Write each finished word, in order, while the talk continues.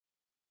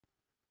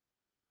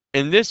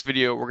In this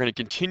video, we're going to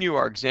continue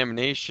our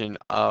examination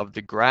of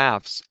the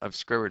graphs of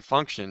square root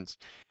functions.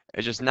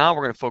 It's just now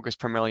we're going to focus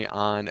primarily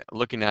on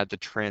looking at the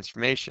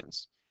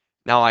transformations.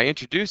 Now, I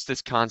introduced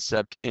this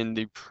concept in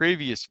the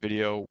previous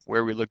video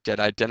where we looked at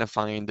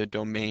identifying the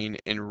domain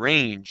and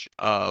range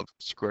of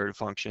square root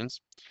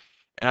functions.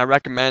 And I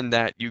recommend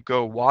that you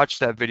go watch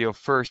that video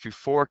first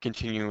before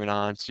continuing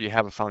on so you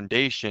have a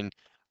foundation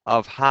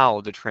of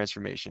how the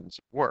transformations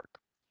work.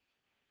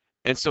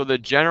 And so the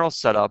general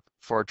setup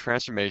for a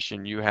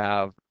transformation, you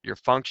have your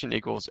function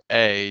equals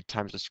a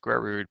times the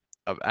square root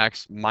of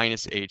x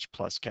minus h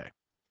plus k.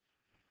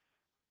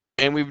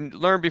 And we've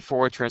learned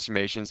before with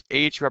transformations,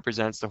 h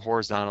represents the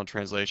horizontal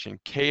translation,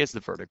 k is the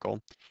vertical.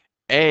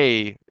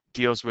 A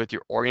deals with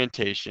your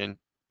orientation,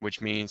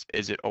 which means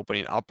is it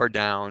opening up or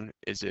down?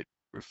 Is it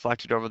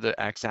reflected over the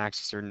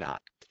x-axis or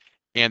not?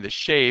 And the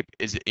shape,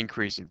 is it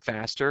increasing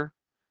faster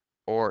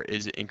or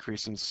is it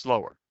increasing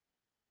slower?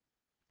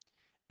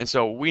 And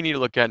so what we need to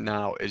look at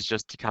now is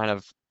just to kind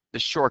of the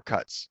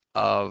shortcuts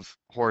of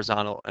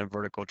horizontal and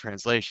vertical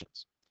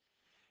translations.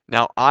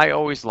 Now, I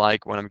always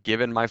like when I'm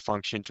given my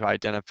function to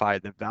identify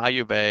the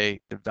value of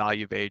a, the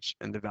value of h,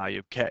 and the value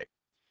of k,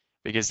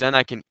 because then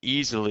I can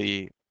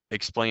easily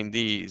explain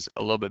these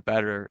a little bit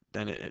better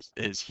than it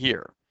is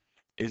here.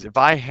 Is if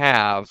I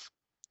have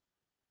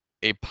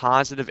a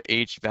positive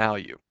h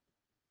value,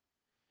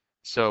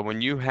 so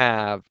when you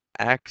have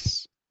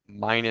x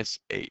minus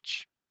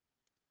h,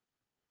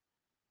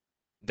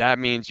 that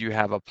means you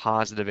have a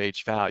positive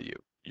h value.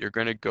 You're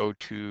going to go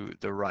to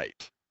the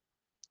right,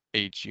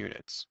 h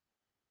units.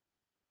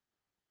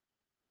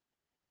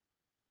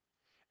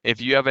 If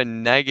you have a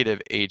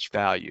negative h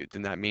value,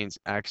 then that means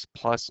x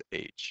plus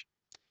h.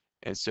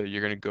 And so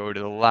you're going to go to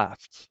the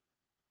left,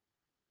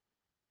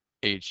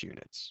 h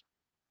units.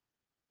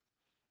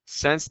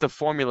 Since the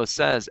formula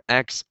says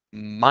x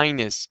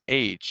minus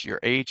h, your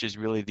h is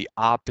really the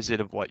opposite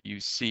of what you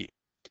see.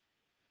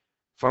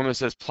 Formula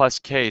says plus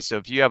k, so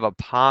if you have a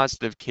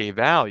positive k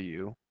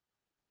value,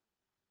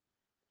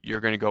 you're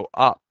going to go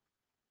up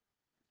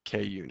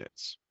k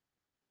units.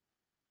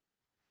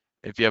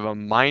 If you have a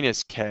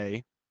minus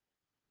k,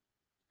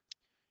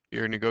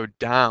 you're going to go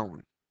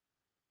down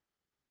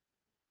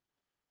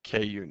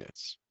k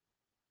units.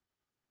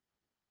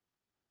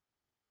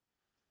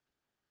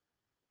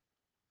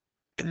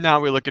 And now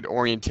we look at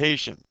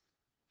orientation.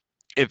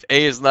 If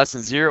a is less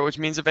than 0, which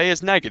means if a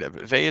is negative.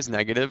 If a is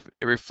negative,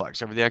 it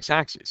reflects over the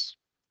x-axis.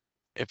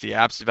 If the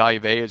absolute value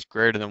of a is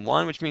greater than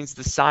 1, which means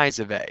the size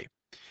of a.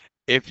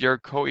 If your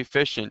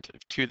coefficient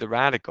to the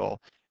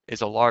radical is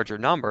a larger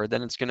number,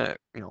 then it's going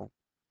to,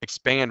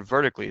 expand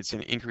vertically. It's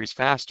going to increase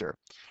faster.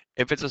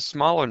 If it's a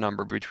smaller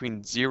number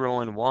between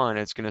 0 and 1,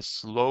 it's going to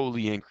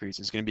slowly increase.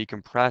 It's going to be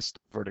compressed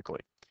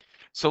vertically.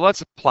 So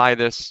let's apply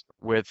this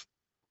with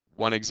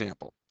one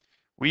example.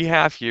 We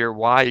have here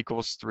y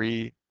equals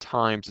 3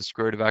 times the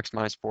square root of x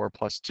minus 4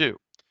 plus 2.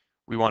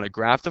 We want to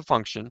graph the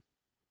function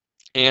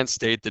and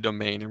state the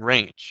domain and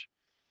range.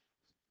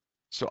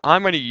 So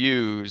I'm going to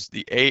use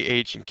the a,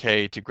 h, and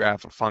k to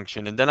graph a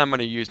function, and then I'm going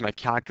to use my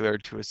calculator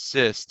to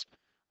assist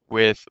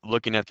with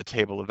looking at the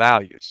table of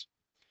values.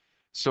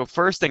 So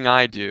first thing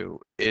I do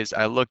is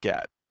I look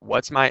at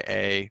what's my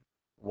a,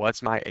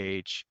 what's my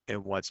h,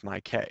 and what's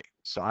my k.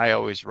 So I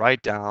always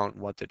write down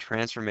what the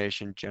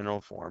transformation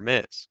general form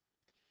is.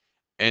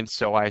 And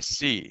so I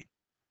see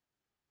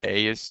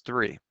a is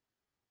 3,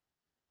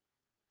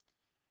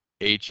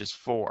 h is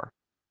 4,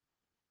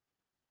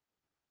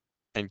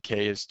 and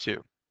k is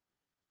 2.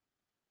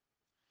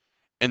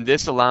 And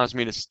this allows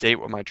me to state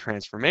what my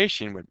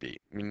transformation would be.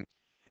 I mean,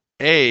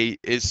 a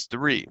is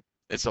 3.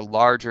 It's a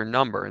larger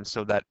number, and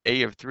so that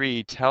a of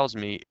 3 tells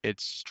me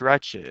it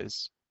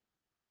stretches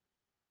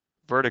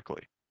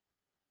vertically.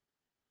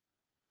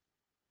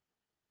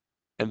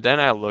 And then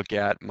I look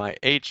at my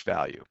h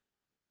value.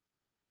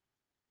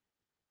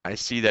 I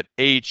see that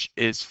h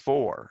is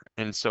 4.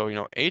 And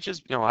so, h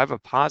is, I have a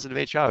positive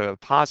h value, I have a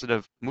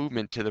positive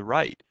movement to the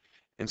right.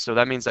 And so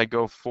that means I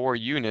go 4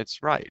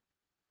 units right.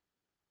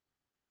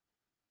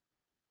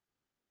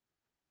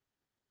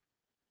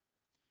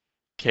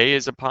 K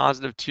is a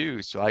positive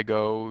 2, so I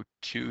go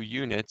 2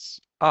 units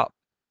up.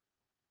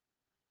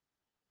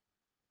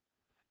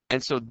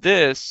 And so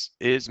this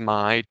is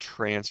my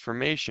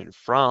transformation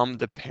from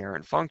the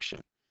parent function.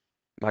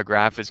 My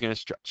graph is going to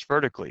stretch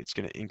vertically. It's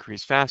going to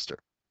increase faster.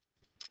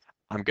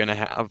 I'm going to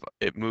have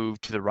it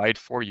move to the right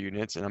 4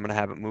 units, and I'm going to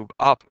have it move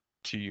up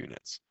 2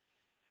 units.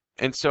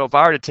 And so if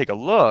I were to take a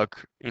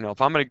look,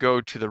 if I'm going to go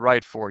to the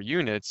right 4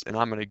 units, and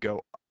I'm going to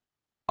go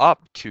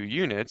up 2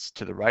 units,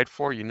 to the right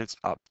 4 units,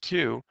 up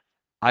 2,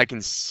 I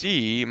can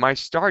see my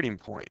starting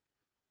point.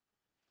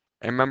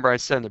 And remember I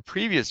said in the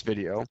previous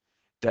video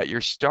that your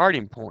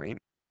starting point,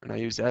 and I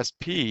use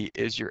SP,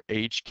 is your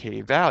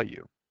HK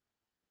value.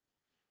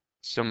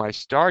 So my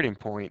starting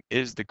point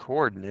is the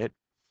coordinate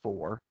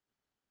 4,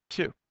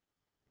 2.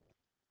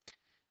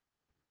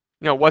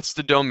 What's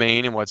the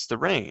domain and what's the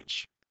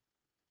range?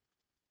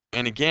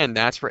 And again,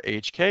 that's where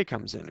HK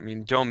comes in. I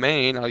mean,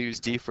 domain, I'll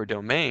use D for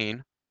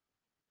domain.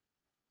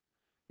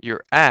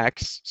 your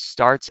x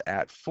starts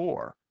at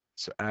 4.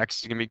 So x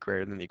is going to be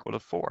greater than or equal to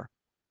 4.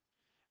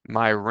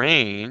 My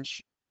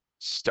range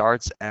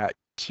starts at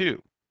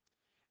 2.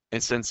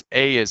 And since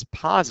a is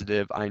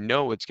positive, I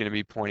know it's going to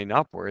be pointing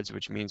upwards,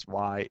 which means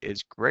y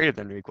is greater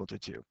than or equal to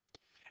 2.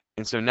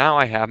 And so now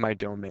I have my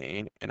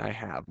domain and I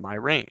have my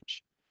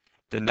range.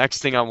 The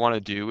next thing I want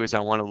to do is I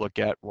want to look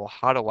at, well,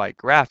 how do I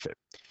graph it?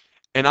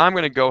 And I'm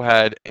going to go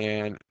ahead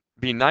and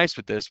be nice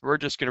with this. We're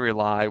just going to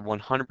rely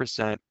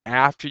 100%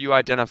 after you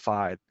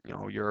identify,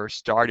 your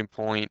starting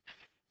point,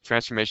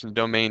 transformation,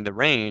 domain, the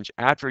range.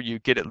 After you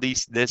get at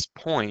least this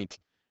point,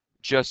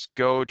 just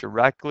go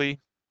directly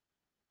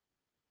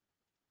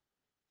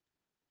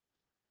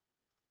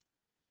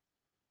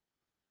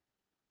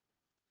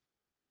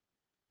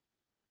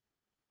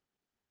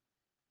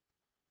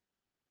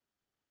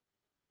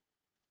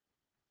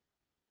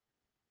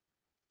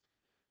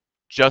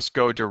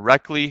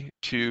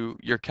to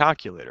your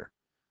calculator.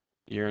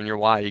 Here in your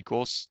y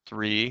equals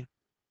 3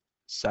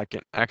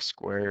 second x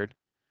squared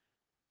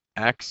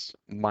x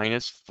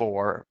minus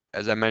 4.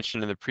 As I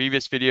mentioned in the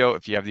previous video,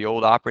 if you have the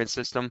old operating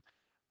system,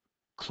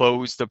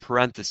 close the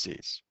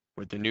parentheses.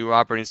 With the new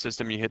operating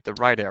system, you hit the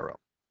right arrow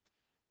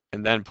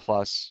and then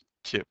plus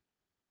 2.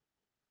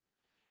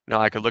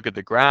 Now I could look at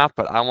the graph,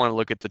 but I want to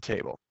look at the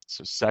table.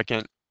 So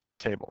second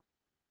table.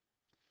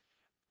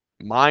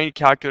 My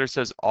calculator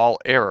says all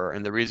error,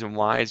 and the reason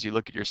why is you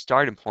look at your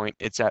starting point,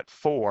 it's at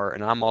 4,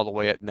 and I'm all the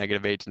way at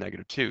 -8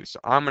 to -2. So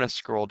I'm going to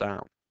scroll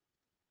down.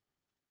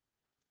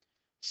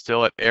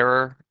 Still at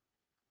error,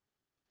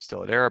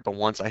 but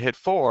once I hit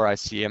 4, I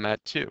see I'm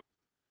at 2.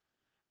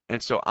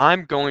 And so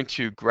I'm going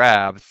to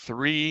grab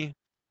 3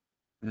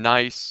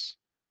 nice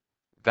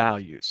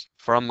values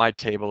from my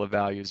table of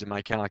values in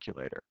my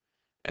calculator,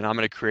 and I'm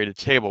going to create a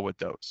table with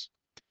those.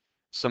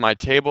 So my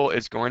table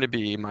is going to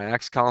be my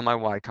x column, my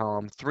y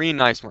column, 3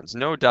 nice ones,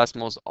 no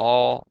decimals,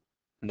 all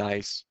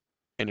nice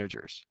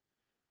integers.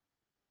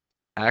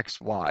 X,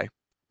 y.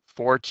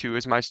 4, 2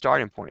 is my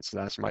starting point, so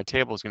that's where my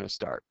table is going to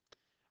start.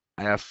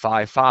 I have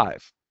 5,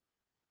 5.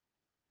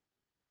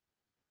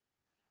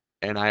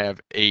 And I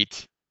have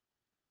 8,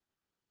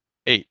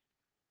 8.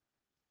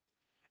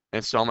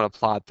 And so I'm going to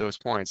plot those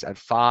points. At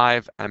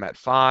 5, I'm at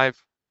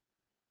 5.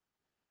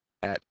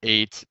 At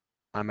 8,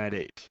 I'm at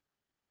 8.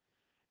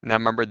 Now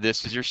remember,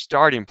 this is your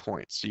starting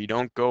point, so you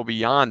don't go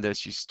beyond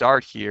this. You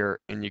start here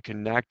and you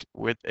connect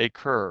with a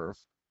curve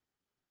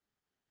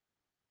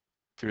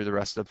through the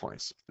rest of the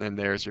points. And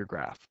there's your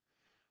graph.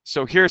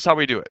 So here's how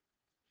we do it.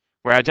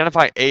 We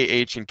identify A,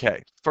 H, and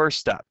K. First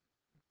step,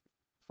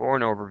 for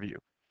an overview.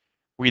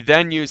 We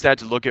then use that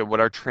to look at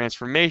what our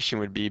transformation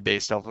would be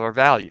based off of our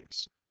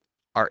values.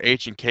 Our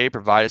H and K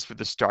provide us with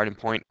the starting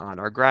point on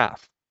our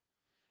graph.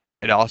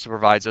 It also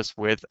provides us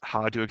with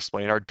how to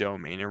explain our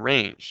domain and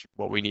range.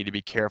 What we need to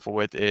be careful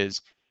with is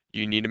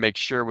you need to make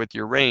sure with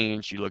your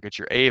range, you look at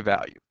your A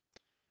value.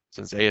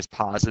 Since A is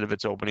positive,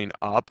 it's opening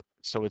up,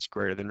 so it's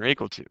greater than or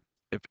equal to.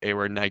 If A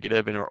were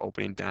negative and we're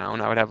opening down,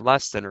 I would have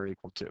less than or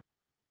equal to.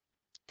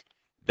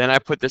 Then I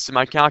put this in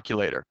my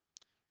calculator.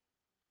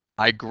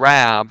 I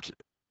grabbed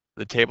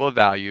the table of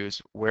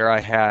values where I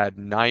had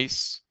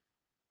nice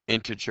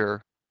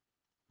integer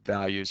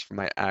values for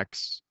my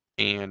X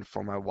and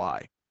for my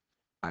Y.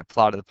 I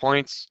plotted the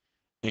points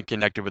and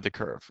connected with the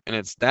curve. And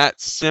it's that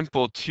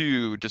simple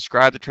to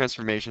describe the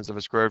transformations of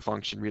a square root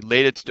function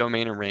related to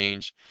domain and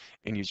range,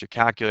 and use your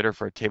calculator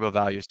for a table of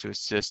values to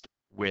assist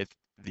with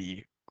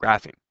the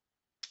graphing.